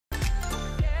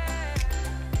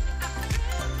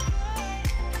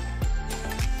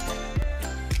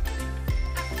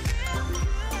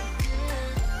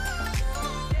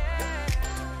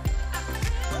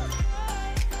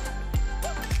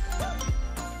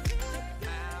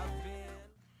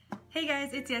Hey guys,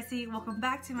 it's Hieeee. Welcome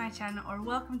back to my channel, or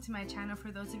welcome to my channel for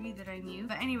those of you that are new.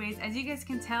 But anyways, as you guys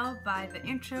can tell by the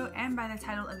intro and by the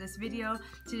title of this video,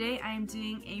 today I am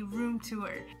doing a room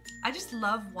tour. I just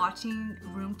love watching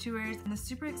room tours, and the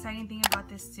super exciting thing about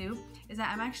this too is that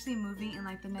I'm actually moving in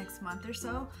like the next month or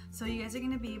so. So you guys are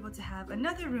going to be able to have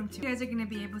another room tour. You guys are going to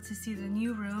be able to see the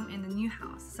new room in the new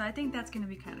house. So I think that's going to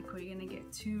be kind of cool. You're going to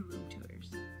get 2 room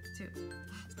tours too.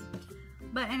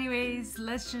 But anyways,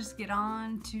 let's just get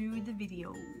on to the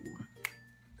video.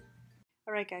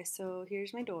 Alright guys, so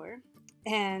here's my door,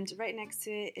 and right next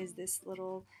to it is this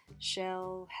little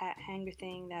shell hat hanger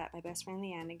thing that my best friend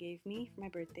Leanna gave me for my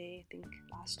birthday, I think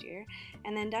last year.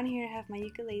 And then down here I have my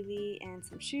ukulele and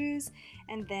some shoes,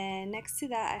 and then next to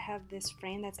that I have this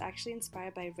frame that's actually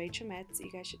inspired by Rachel Metz.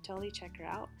 You guys should totally check her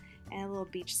out, and a little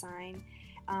beach sign.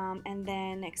 And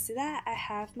then next to that I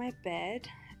have my bed.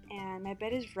 And my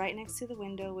bed is right next to the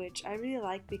window, which I really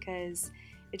like because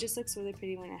it just looks really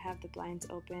pretty when I have the blinds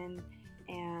open,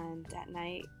 and at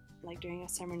night, like during a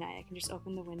summer night, I can just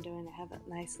open the window and I have a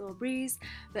nice little breeze.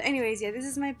 But anyways, yeah, this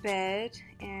is my bed,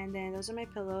 and then those are my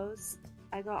pillows.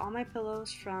 I got all my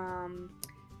pillows from,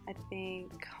 I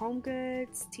think, Home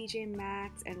Goods, TJ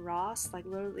Maxx, and Ross, like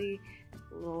literally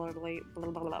blah,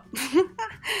 blah, blah.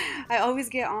 I always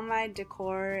get all my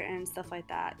decor and stuff like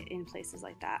that in places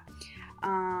like that.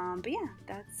 But yeah,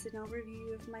 that's an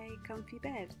overview of my comfy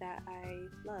bed that I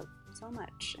love so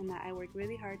much and that I work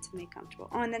really hard to make comfortable.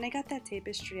 Oh, and then I got that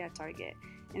tapestry at Target,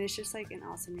 and it's just like an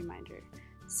awesome reminder.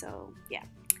 So yeah,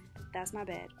 that's my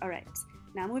bed. Alright,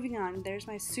 now moving on, there's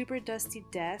my super dusty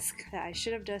desk that I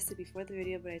should have dusted before the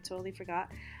video, but I totally forgot.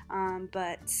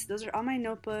 But those are all my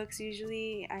notebooks.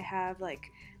 Usually I have like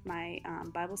my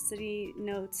Bible study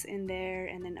notes in there,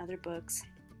 and then other books.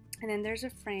 And then there's a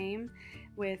frame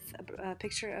with a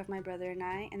picture of my brother and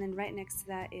I, and then right next to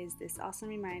that is this awesome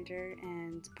reminder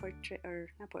and portrait, or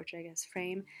not portrait, I guess,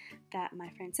 frame that my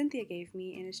friend Cynthia gave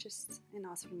me, and it's just an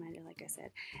awesome reminder, like I said.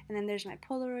 And then there's my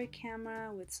Polaroid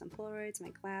camera with some Polaroids,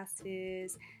 my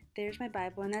glasses. There's my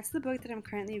Bible, and that's the book that I'm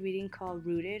currently reading called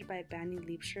Rooted by Banny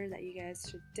Liebscher that you guys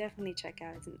should definitely check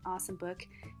out. It's an awesome book.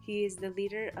 He is the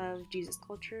leader of Jesus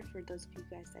Culture, for those of you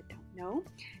guys that don't know.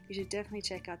 You should definitely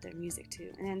check out their music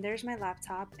too. And then there's my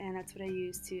laptop, and that's what I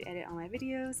use to edit all my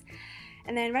videos.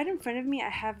 And then right in front of me I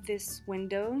have this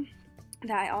window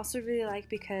that I also really like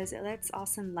because it lets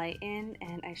awesome light in,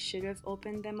 and I should have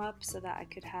opened them up so that I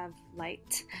could have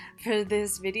light for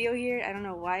this video here. I don't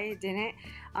know why I didn't.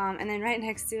 And then right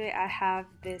next to it I have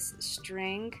this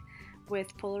string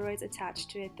with Polaroids attached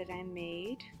to it that I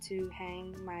made to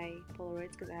hang my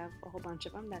Polaroids, because I have a whole bunch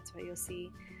of them. That's why you'll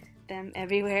see them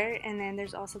everywhere. And then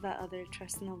there's also that other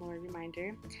Trust in the Lord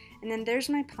reminder. And then there's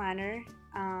my planner.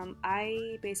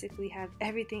 I basically have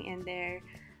everything in there.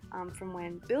 From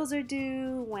when bills are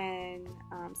due, when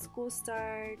school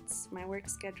starts, my work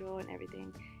schedule, and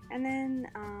everything. And then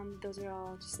those are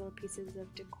all just little pieces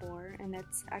of decor, and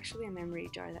that's actually a memory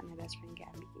jar that my best friend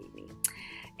Gabby gave me.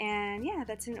 And yeah,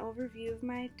 that's an overview of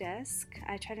my desk.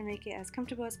 I try to make it as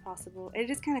comfortable as possible. It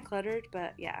is kind of cluttered,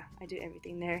 but yeah, I do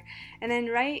everything there. And then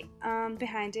right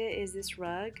behind it is this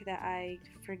rug that I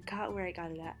forgot where I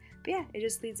got it at. But yeah, it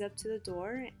just leads up to the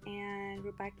door, and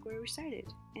we're back where we started.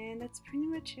 And that's pretty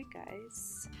much it,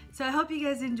 guys. So I hope you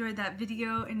guys enjoyed that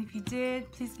video, and if you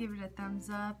did, please give it a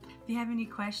thumbs up. If you have any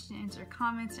questions or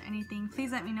comments or anything,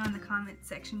 please let me know in the comment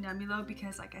section down below,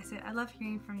 because like I said, I love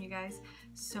hearing from you guys.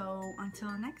 So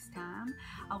until next time,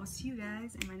 I will see you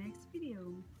guys in my next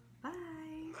video.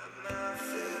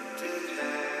 Bye!